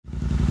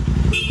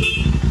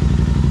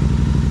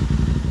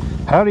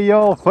Howdy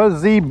y'all,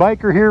 Fuzzy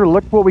Biker here.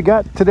 Look what we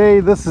got today.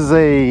 This is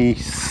a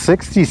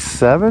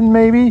 67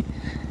 maybe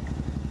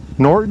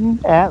Norton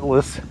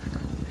Atlas.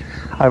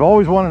 I've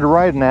always wanted to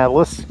ride an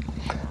Atlas.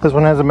 This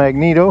one has a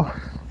magneto.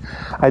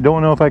 I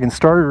don't know if I can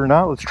start it or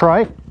not. Let's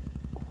try.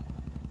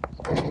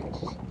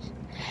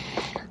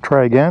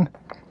 Try again.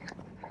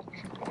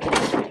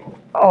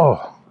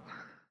 Oh.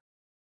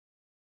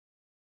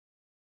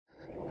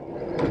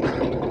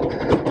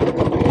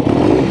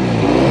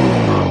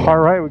 All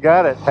right, we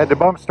got it. Had to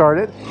bump start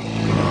it.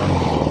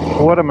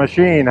 What a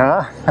machine,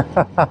 huh?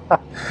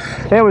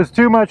 It was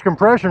too much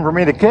compression for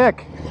me to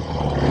kick.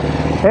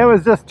 It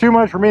was just too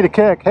much for me to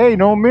kick. Hey,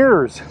 no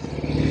mirrors.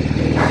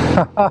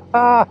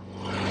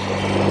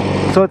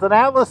 So it's an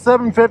Atlas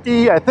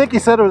 750. I think he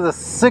said it was a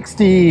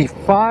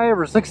 65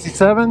 or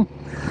 67,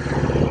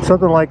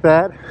 something like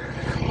that.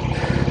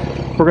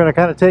 We're gonna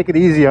kind of take it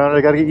easy on it.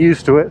 I gotta get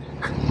used to it.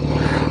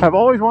 I've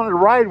always wanted to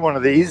ride one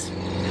of these.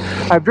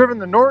 I've driven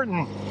the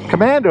Norton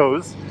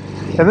Commandos,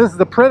 and this is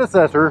the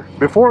predecessor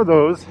before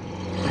those.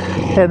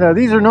 And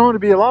these are known to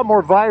be a lot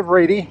more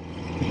vibey.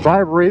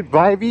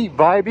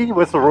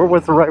 What's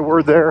the right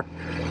word there?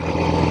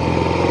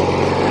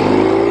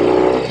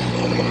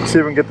 See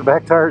if we can get the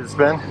back tire to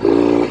spin.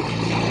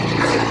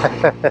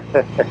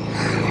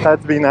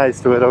 That'd be nice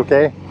to it,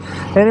 okay?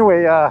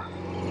 Anyway,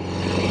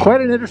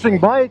 quite an interesting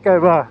bike.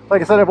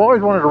 Like I said, I've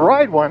always wanted to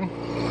ride one,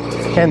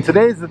 and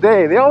today's the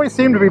day. They always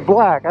seem to be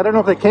black. I don't know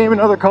if they came in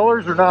other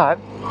colors or not.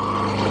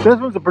 This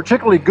one's a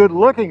particularly good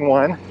looking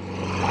one.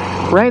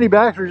 Randy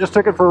Baxter just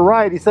took it for a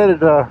ride. He said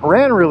it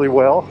ran really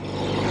well.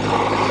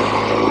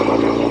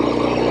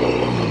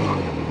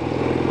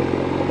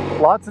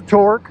 Lots of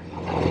torque.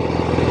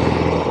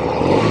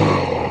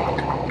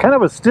 Kind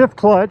of a stiff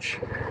clutch.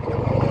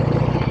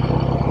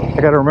 I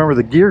got to remember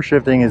the gear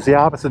shifting is the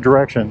opposite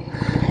direction.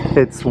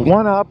 It's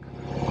 1 up,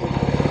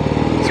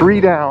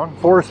 3 down,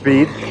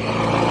 4-speed.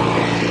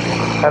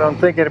 I don't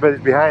think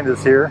anybody's behind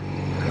us here.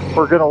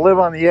 We're going to live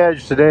on the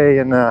edge today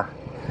and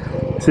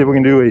see if we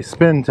can do a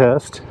spin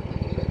test.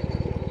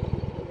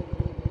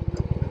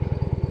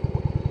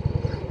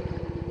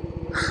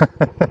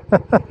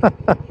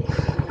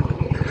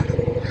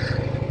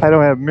 I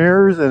don't have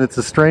mirrors, and it's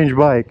a strange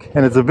bike,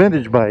 and it's a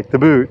vintage bike to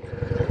boot.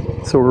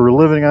 So we're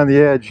living on the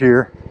edge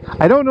here.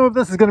 I don't know if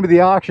this is going to be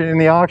the auction in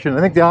the auction.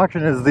 I think the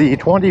auction is the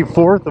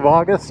 24th of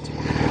August.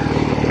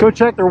 Go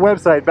check their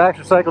website,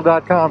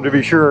 baxtercycle.com, to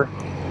be sure.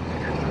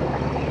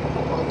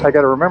 I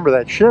got to remember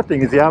that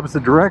shifting is the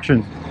opposite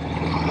direction.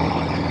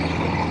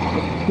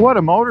 What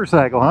a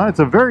motorcycle, huh? It's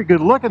a very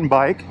good looking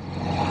bike.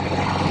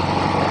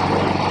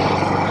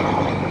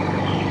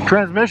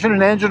 Transmission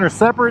and engine are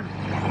separate.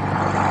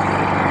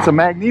 It's a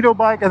magneto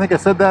bike. I think I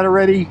said that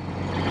already.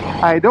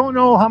 I don't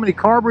know how many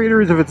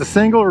carburetors, if it's a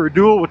single or a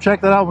dual. We'll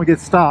check that out when we get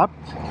stopped.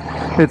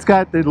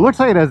 It looks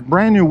like it has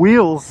brand new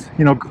wheels,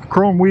 you know,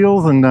 chrome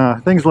wheels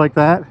and things like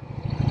that.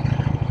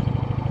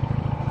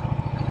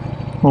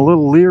 I'm a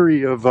little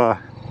leery of, I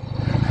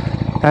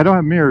don't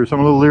have mirrors, so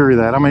I'm a little leery of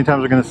that. How many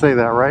times are going to say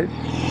that, right?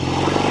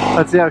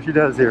 Let's see how she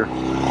does here.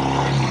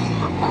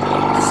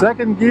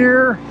 Second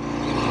gear.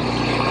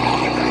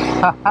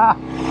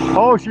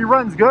 Oh, she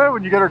runs good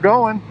when you get her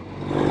going.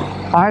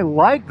 I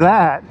like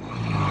that.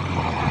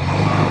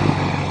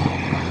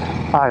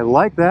 I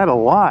like that a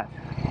lot.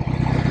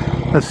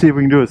 Let's see if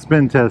we can do a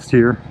spin test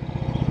here.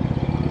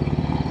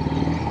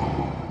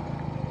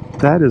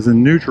 That is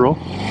in neutral.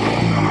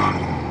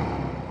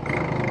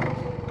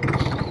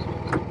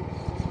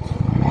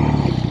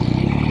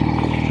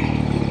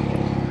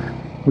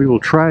 We will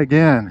try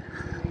again.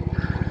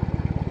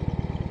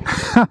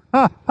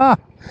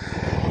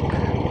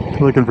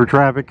 Looking for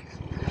traffic.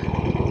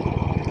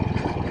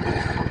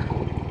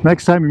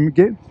 Next time you're in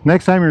the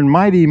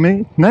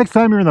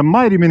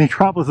mighty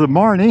metropolis of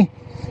Marnie,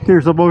 get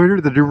yourself over here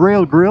to the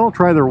Derailed Grill.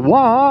 Try their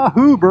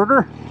Wahoo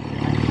burger.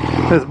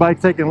 This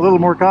bike's taking a little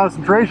more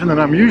concentration than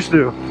I'm used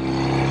to.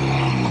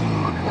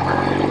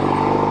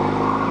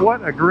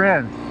 What a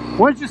grin!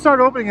 Once you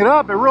start opening it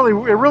up, it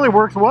really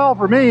works well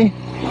for me.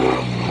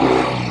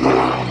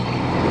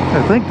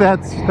 I think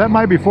that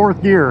might be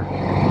 4th gear.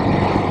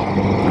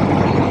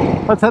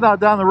 Let's head out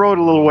down the road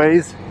a little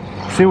ways,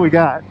 see what we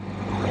got.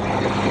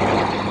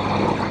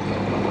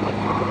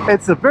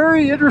 It's a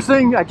very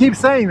interesting, I keep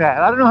saying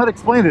that, I don't know how to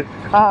explain it.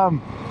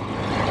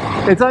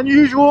 It's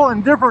unusual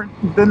and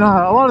different than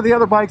a lot of the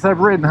other bikes I've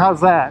ridden.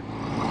 How's that?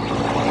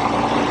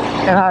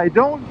 And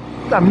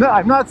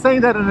I'm not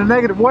saying that in a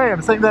negative way,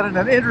 I'm saying that in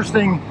an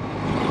interesting,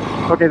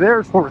 okay,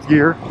 there's 4th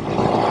gear.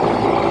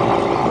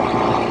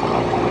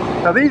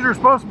 Now these are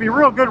supposed to be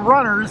real good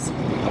runners.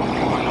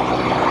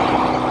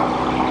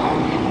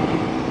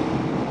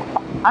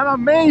 I'm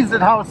amazed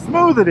at how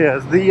smooth it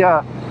is.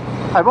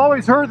 I've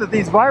always heard that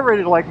these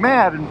vibrated like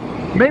mad,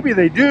 and maybe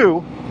they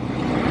do.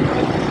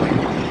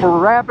 For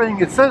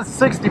wrapping, it says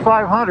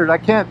 6,500. I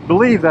can't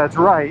believe that's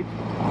right.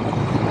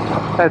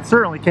 That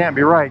certainly can't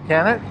be right,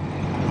 can it?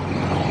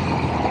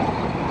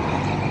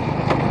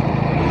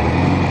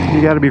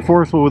 You got to be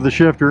forceful with the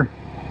shifter.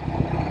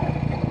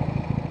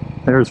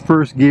 There's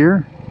first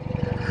gear.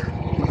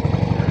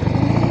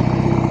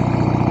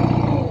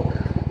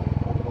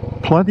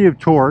 Plenty of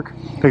torque.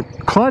 The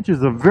clutch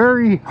is a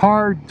very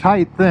hard,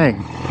 tight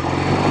thing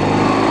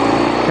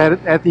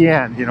at the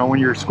end, you know, when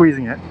you're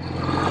squeezing it.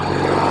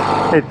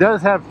 It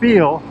does have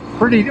feel,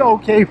 pretty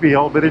okay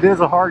feel, but it is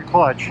a hard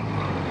clutch.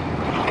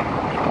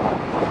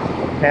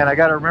 And I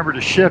got to remember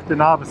to shift in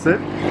opposite.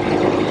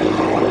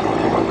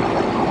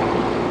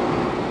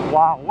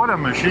 Wow, what a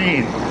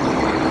machine.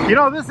 You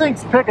know, this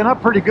thing's picking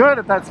up pretty good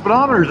if that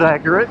speedometer's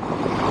accurate.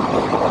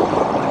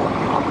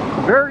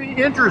 Very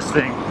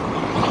interesting.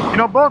 You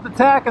know, both the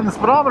tach and the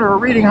speedometer are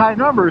reading high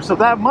numbers, so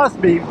that must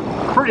be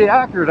pretty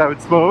accurate, I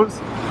would suppose.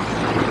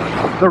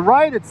 The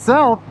ride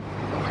itself,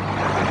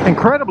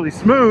 incredibly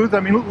smooth. I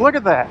mean, look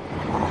at that.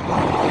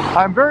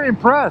 I'm very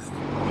impressed.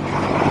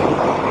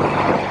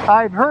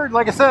 I've heard,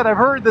 like I said, I've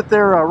heard that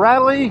they're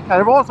rattly.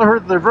 I've also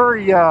heard that they're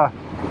very,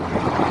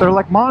 they're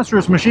like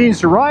monstrous machines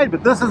to ride,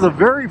 but this is a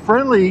very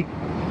friendly,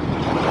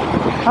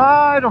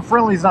 I don't,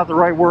 friendly is not the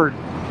right word.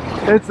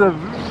 It's a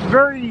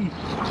very,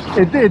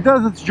 it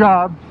does its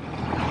job.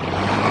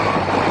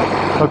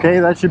 Okay,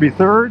 that should be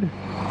third.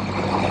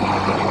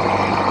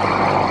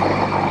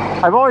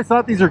 I've always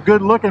thought these are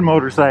good looking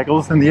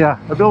motorcycles, and the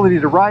ability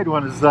to ride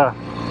one is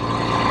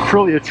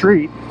truly a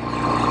treat.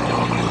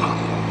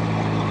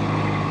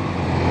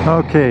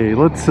 Okay,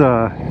 let's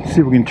see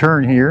if we can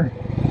turn here.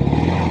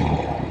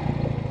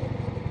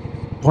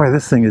 Boy,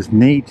 this thing is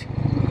neat.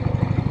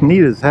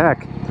 Neat as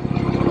heck.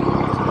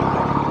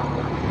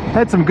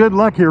 Had some good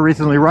luck here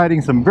recently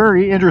riding some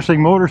very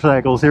interesting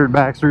motorcycles here at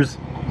Baxter's.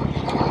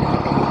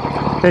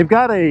 They've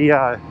got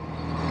a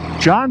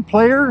John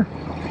Player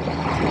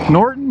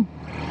Norton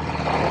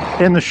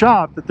in the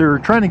shop that they're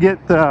trying to get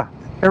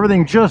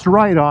everything just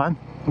right on.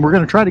 And we're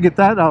going to try to get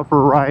that out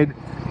for a ride.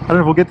 I don't know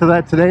if we'll get to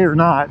that today or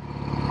not.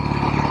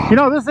 You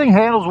know, this thing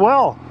handles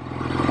well.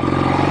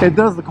 It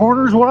does the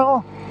corners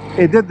well.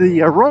 It did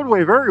the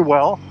roadway very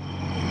well.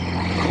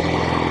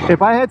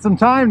 If I had some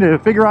time to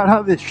figure out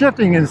how the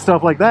shifting and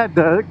stuff like that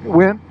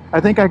went, I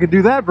think I could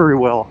do that very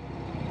well.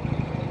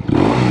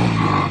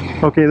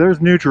 Okay,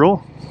 there's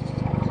neutral.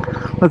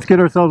 Let's get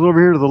ourselves over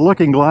here to the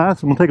looking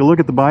glass and we'll take a look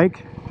at the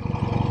bike.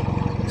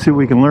 See what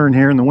we can learn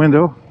here in the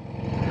window.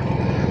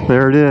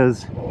 There it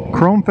is.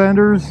 Chrome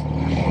fenders,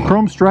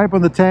 chrome stripe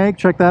on the tank.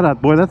 Check that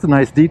out. Boy, that's a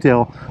nice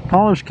detail.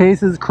 Polished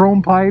cases,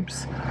 chrome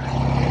pipes.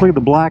 Look at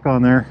the black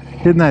on there.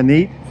 Isn't that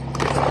neat?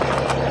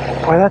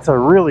 Boy, that's a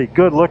really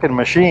good looking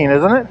machine,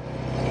 isn't it?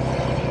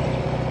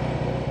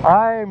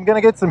 I'm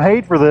gonna get some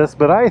hate for this,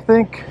 but I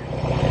think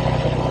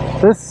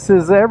this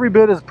is every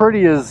bit as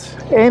pretty as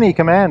any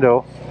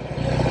Commando.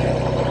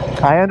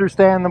 I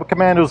understand the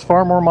Commando is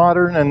far more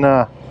modern and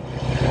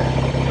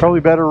probably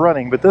better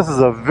running, but this is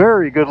a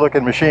very good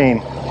looking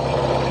machine.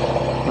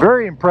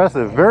 Very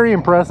impressive, very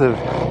impressive.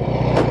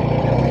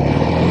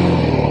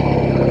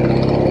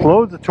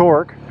 Loads of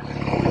torque.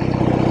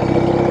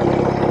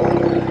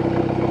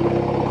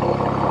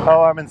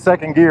 Oh, I'm in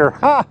second gear.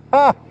 Ha,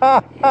 ha,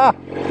 ha, ha.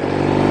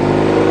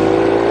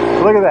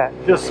 Look at that,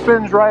 just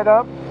spins right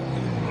up.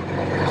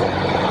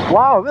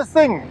 Wow, this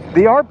thing,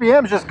 the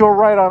RPMs just go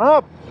right on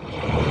up.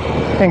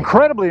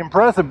 Incredibly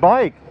impressive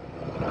bike.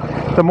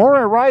 The more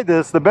I ride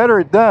this, the better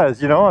it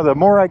does, you know, the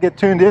more I get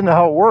tuned into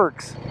how it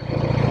works.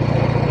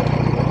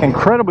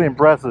 Incredibly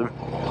impressive.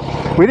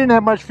 We didn't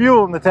have much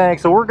fuel in the tank,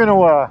 so we're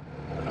gonna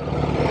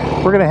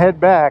head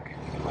back.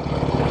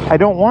 I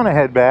don't want to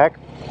head back.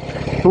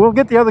 So we'll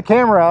get the other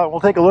camera out and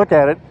we'll take a look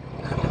at it.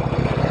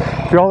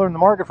 If y'all are in the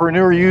market for a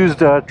new or used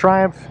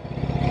Triumph,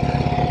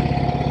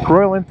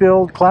 Royal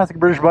Enfield, classic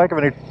British bike of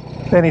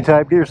any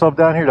type, get yourself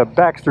down here to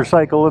Baxter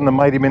Cycle in the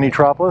mighty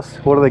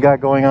Minitropolis. What do they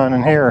got going on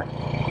in here?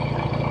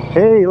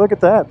 Hey, look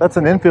at that. That's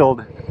an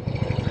Enfield.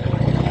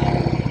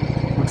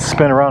 Let's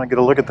spin around and get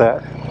a look at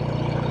that.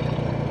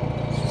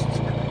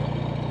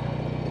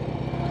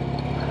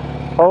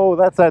 Oh,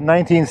 that's that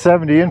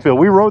 1970 Enfield.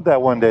 We rode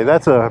that one day.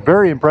 That's a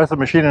very impressive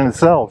machine in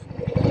itself.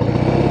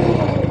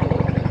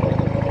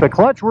 The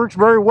clutch works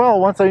very well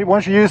once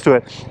you're used to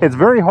it. It's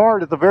very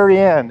hard at the very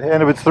end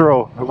of its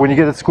throw when you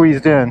get it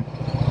squeezed in.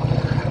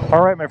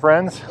 All right, my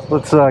friends,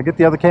 let's get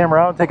the other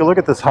camera out and take a look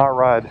at this hot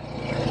rod.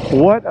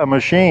 What a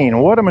machine,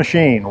 what a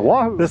machine.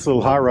 Wahoo! This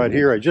little hot rod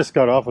here, I just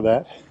got off of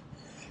that.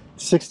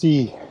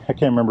 60, I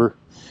can't remember,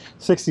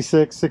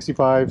 66,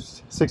 65,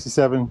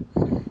 67,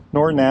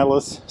 Norton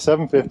Atlas,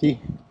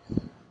 750,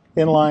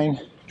 inline,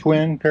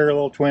 twin,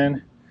 parallel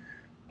twin,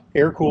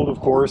 air-cooled of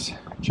course.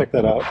 Check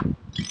that out.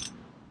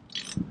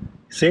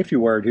 Safety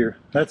wired here,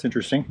 that's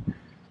interesting.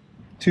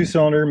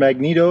 2-cylinder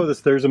magneto,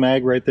 there's a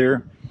mag right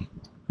there.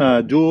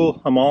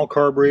 Dual Amal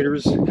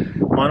carburetors,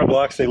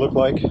 monoblocks they look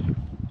like.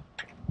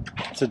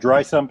 It's a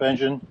dry sump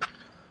engine,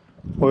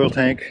 oil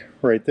tank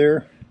right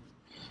there.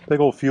 Big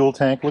old fuel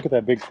tank, look at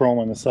that big chrome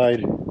on the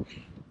side.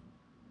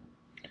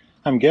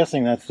 I'm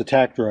guessing that's the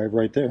tach drive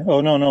right there.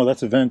 Oh no,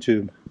 that's a vent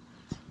tube.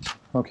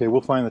 Okay,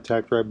 we'll find the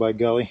tach drive by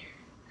golly.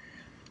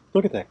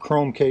 Look at that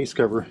chrome case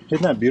cover,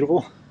 isn't that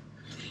beautiful?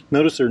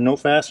 Notice there are no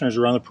fasteners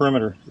around the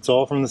perimeter, it's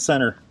all from the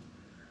center.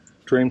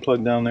 drain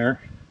plug down there.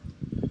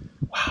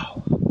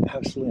 Wow,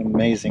 absolutely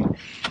amazing.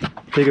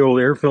 Big old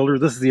air filter.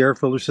 This is the air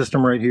filter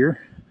system right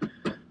here.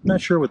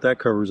 Not sure what that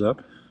covers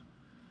up.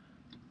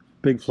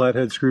 Big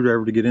flathead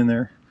screwdriver to get in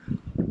there.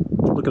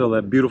 Look at all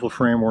that beautiful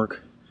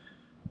framework.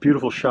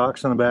 Beautiful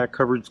shocks on the back,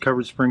 covered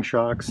spring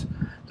shocks.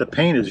 The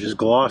paint is just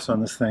gloss on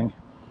this thing.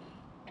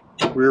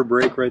 Rear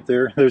brake right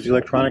there. There's the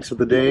electronics of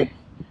the day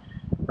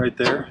right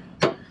there.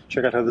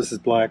 Check out how this is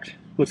blacked.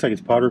 Looks like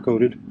it's powder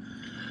coated.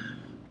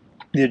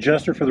 The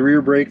adjuster for the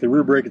rear brake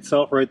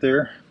itself right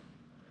there.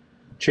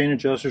 Chain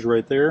adjusters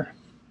right there.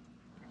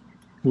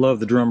 Love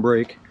the drum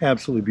brake.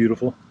 Absolutely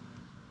beautiful.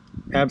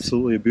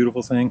 Absolutely a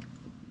beautiful thing.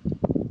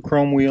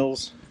 Chrome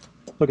wheels.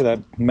 Look at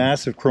that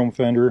massive chrome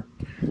fender.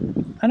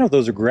 I don't know if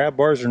those are grab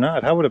bars or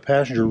not. How would a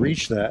passenger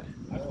reach that?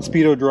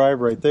 Speedo drive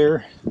right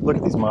there. Look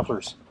at these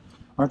mufflers.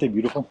 Aren't they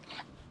beautiful?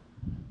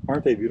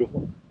 Aren't they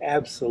beautiful?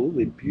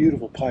 Absolutely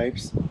beautiful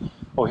pipes.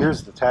 Oh,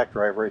 here's the tack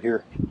drive right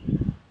here.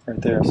 Right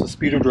there. So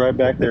speedo drive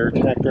back there,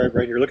 tack drive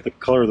right here. Look at the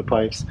color of the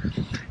pipes.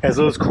 As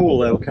those cool,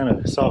 that'll kind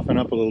of soften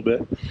up a little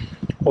bit.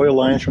 Oil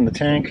lines from the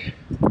tank.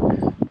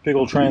 Big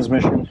old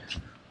transmission.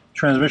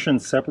 Transmission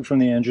separate from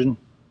the engine.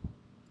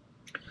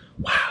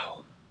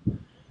 Wow.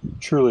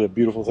 Truly a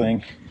beautiful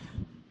thing.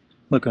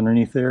 Look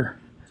underneath there.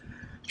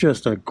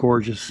 Just a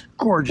gorgeous,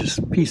 gorgeous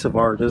piece of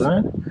art,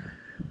 isn't it?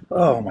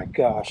 Oh my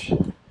gosh.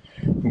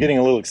 I'm getting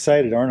a little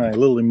excited, aren't I? A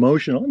little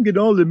emotional. I'm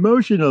getting all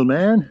emotional,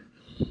 man.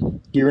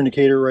 Gear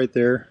indicator right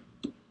there.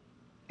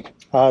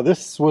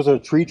 This was a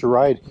treat to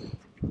ride.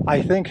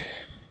 I think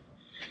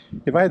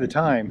if I had the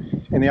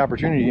time and the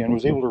opportunity and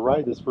was able to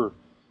ride this for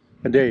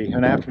a day,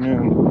 an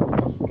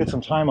afternoon, get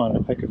some time on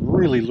it, I could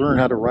really learn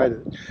how to ride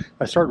it.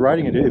 I started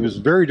riding it. It was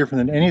very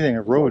different than anything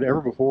I've rode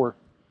ever before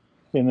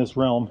in this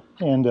realm,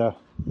 and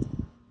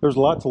there's a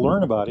lot to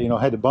learn about it. You know,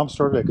 I had to bump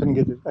start it.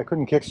 I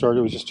couldn't kick start it.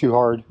 It was just too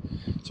hard.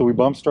 So we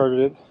bump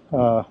started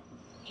it.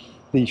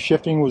 The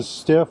shifting was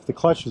stiff. The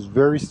clutch was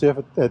very stiff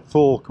at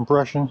full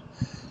compression.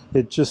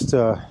 It just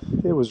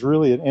it was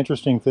really an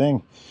interesting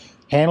thing.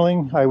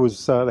 Handling,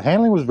 the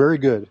handling was very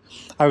good.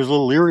 I was a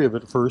little leery of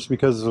it at first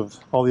because of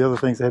all the other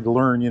things I had to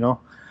learn, you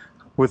know,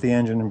 with the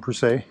engine and per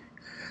se.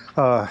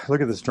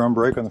 Look at this drum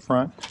brake on the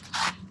front.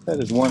 That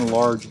is one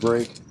large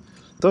brake.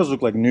 Those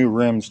look like new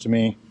rims to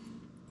me.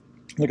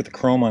 Look at the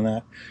chrome on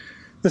that.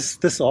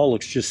 This all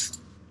looks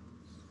just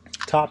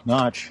top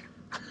notch.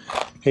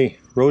 Hey,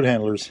 road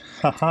handlers.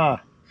 Haha.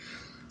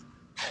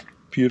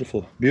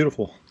 Beautiful,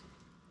 beautiful.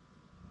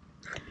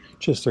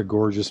 Just a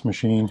gorgeous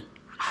machine.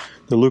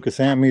 The Lucas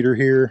amp meter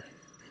here.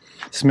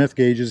 Smith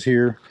gauges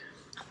here.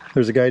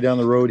 There's a guy down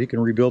the road. He can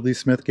rebuild these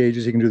Smith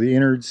gauges. He can do the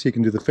innards. He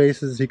can do the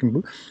faces. He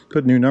can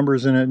put new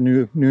numbers in it,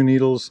 new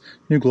needles,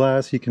 new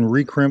glass. He can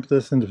recrimp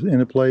this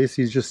into place.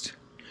 He's just...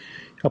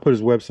 I'll put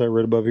his website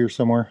right above here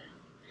somewhere.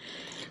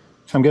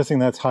 I'm guessing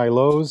that's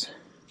high-lows.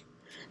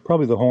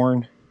 Probably the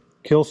horn.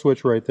 Kill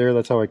switch right there.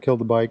 That's how I killed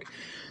the bike.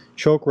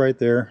 Choke right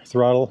there.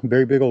 Throttle.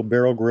 Very big old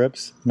barrel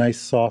grips. Nice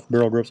soft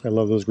barrel grips. I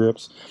love those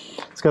grips.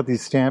 It's got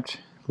these stamped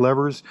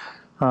levers.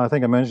 I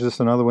think I mentioned this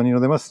in another one. You know,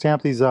 they must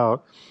stamp these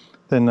out.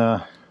 Then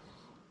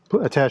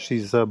attach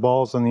these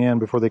balls on the end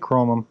before they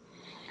chrome them.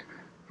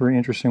 Very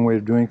interesting way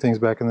of doing things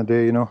back in the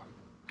day, you know.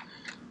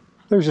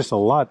 There's just a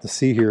lot to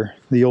see here.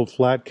 The old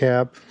flat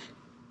cap.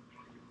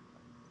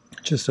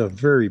 Just a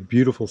very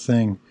beautiful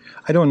thing.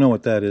 I don't know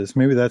what that is.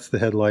 Maybe that's the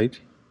headlight.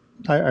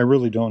 I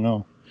really don't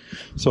know.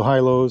 So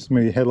high-lows,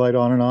 maybe headlight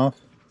on and off.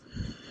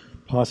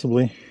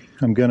 Possibly.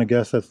 I'm gonna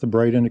guess that's the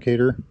bright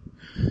indicator.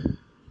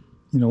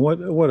 You know,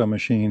 what a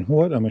machine.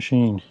 What a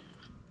machine.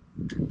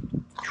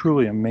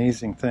 Truly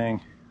amazing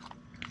thing.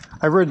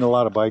 I've ridden a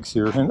lot of bikes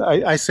here, and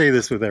I say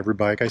this with every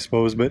bike, I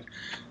suppose, but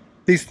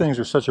these things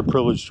are such a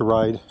privilege to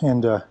ride.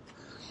 And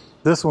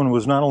this one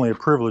was not only a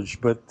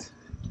privilege, but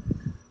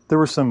there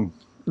was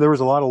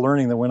a lot of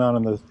learning that went on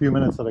in the few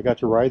minutes that I got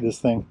to ride this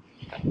thing,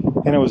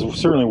 and it was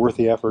certainly worth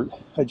the effort.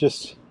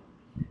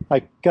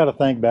 I got to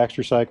thank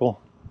Baxter Cycle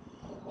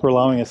for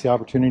allowing us the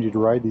opportunity to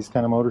ride these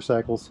kind of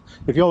motorcycles.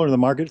 If y'all are in the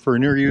market for a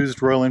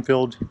near-used Royal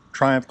Enfield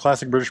Triumph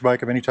classic British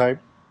bike of any type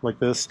like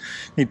this,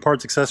 need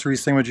parts,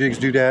 accessories, thingamajigs,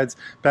 doodads,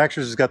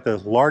 Baxter's has got the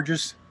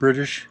largest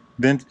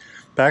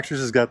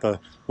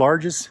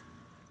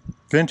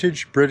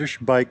vintage British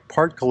bike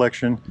part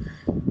collection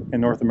in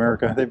North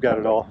America. They've got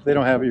it all. If they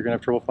don't have it, you're gonna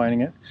have trouble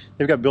finding it.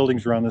 They've got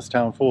buildings around this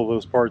town full of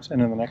those parts,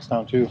 and in the next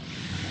town too.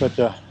 But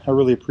I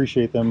really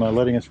appreciate them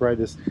letting us ride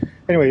this.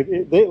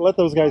 Anyway, let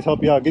those guys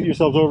help you out. Get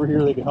yourselves over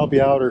here. They can help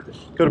you out, or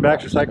go to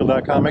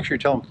baxtercycle.com. Make sure you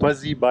tell them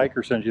Fuzzy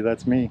Biker sent you.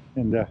 That's me.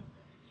 And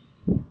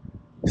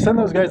send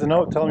those guys a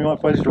note telling me you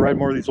want Fuzzy to ride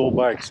more of these old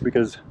bikes,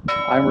 because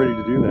I'm ready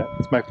to do that.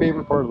 It's my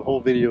favorite part of the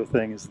whole video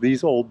thing is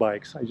these old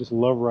bikes. I just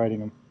love riding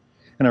them.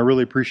 And I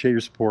really appreciate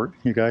your support,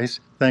 you guys.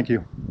 Thank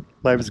you.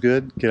 Life is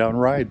good. Get out and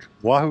ride.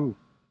 Wahoo!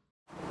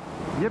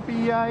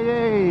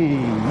 Yippee-yi-yay!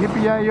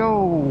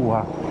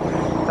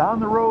 Yippee-yi-yo! Down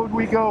the road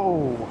we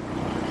go.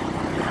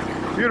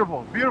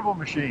 Beautiful, beautiful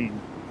machine.